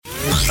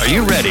Are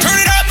you ready? Turn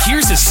it up!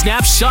 Here's a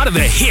snapshot of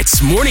the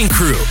Hits Morning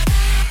Crew.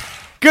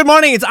 Good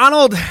morning, it's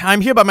Arnold. I'm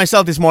here by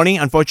myself this morning.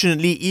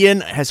 Unfortunately, Ian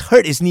has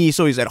hurt his knee,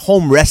 so he's at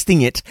home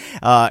resting it.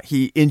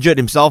 He injured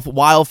himself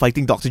while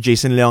fighting Dr.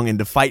 Jason Leong in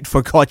the fight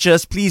for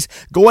Gorgeous. Please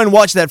go and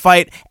watch that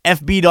fight,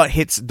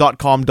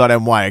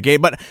 fb.hits.com.my, okay?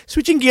 But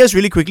switching gears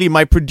really quickly,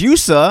 my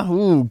producer,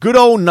 good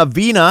old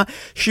Navina,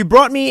 she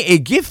brought me a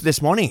gift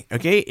this morning,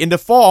 okay? In the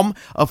form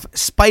of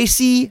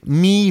Spicy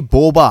Me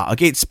Boba,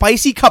 okay? It's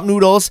spicy cup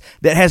noodles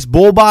that has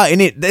boba in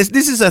it.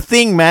 This is a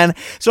thing, man.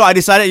 So I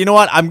decided, you know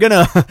what? I'm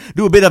gonna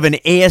do a bit of an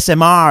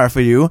ASMR for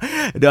you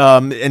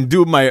and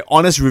do my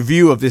honest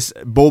review of this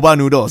boba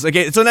noodles.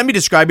 Okay, so let me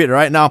describe it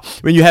right now.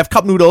 When you have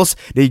cup noodles,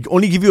 they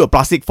only give you a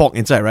plastic fork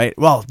inside, right?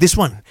 Well, this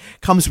one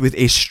comes with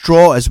a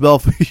straw as well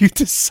for you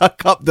to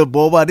suck up the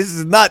boba. This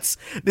is nuts,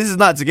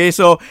 okay?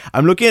 So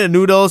I'm looking at the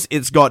noodles.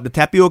 It's got the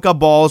tapioca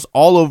balls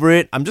all over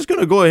it. I'm just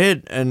gonna go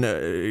ahead and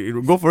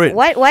go for it.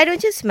 Why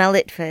don't you smell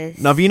it first?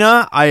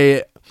 Navina,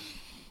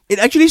 it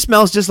actually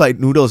smells just like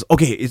noodles.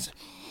 Okay,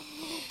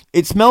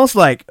 it smells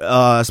like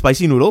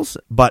spicy noodles,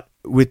 but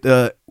with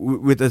the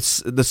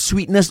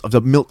sweetness of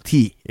the milk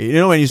tea. You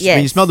know when you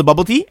smell the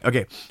bubble tea?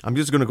 Okay, I'm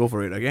just gonna go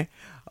for it, okay?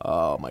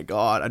 Oh my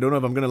god, I don't know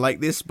if I'm gonna like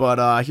this,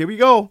 but here we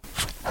go.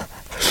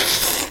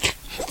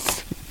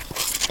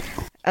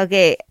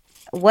 Okay,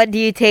 what do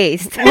you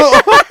taste?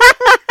 Oh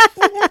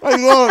my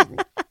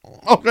god.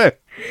 Okay.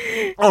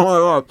 Oh my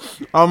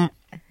god.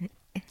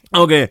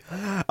 Okay,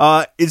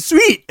 it's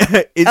sweet.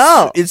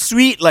 It's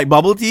sweet like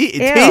bubble tea.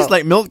 It tastes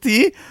like milk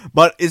tea,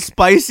 but it's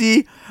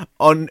spicy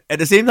at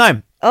the same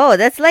time. Oh,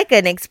 that's like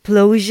an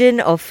explosion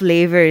of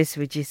flavors,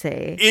 would you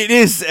say? It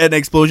is an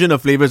explosion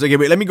of flavors. Okay,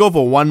 wait, let me go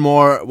for one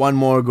more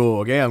go.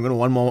 Okay, I'm gonna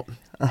one more.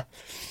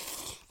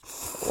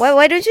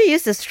 Why don't you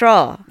use the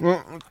straw?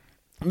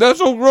 That's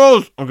so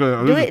gross.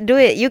 Okay, do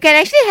it. You can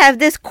actually have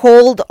this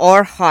cold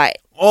or hot.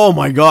 Oh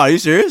my god, are you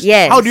serious?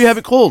 Yes. How do you have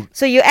it cold?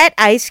 So you add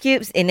ice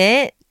cubes in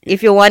it.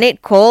 If you want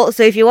it cold,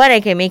 so if you want, I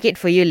can make it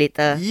for you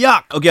later.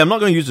 Yuck! Okay, I'm not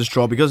going to use the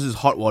straw because there's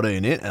hot water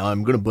in it.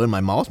 I'm going to burn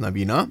my mouth,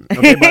 Navina.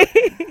 Okay, but,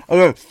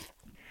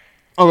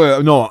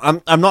 okay, no,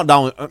 I'm not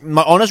down.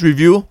 My honest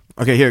review.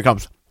 Okay, here it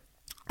comes.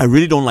 I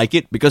really don't like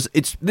it because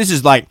this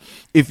is like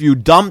if you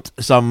dumped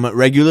some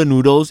regular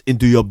noodles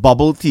into your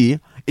bubble tea.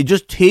 It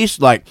just tastes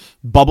like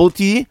bubble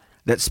tea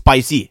that's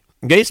spicy.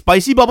 Okay,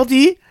 spicy bubble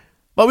tea.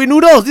 But with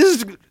noodles,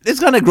 it's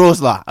kind of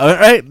gross lah.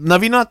 Alright,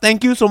 Navina,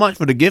 thank you so much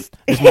for the gift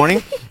this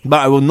morning.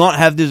 But I will not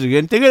have this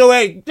again. Take it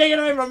away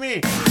from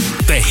me.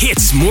 The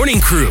Hits Morning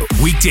Crew,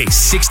 weekdays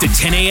 6 to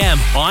 10 a.m.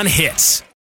 on Hits.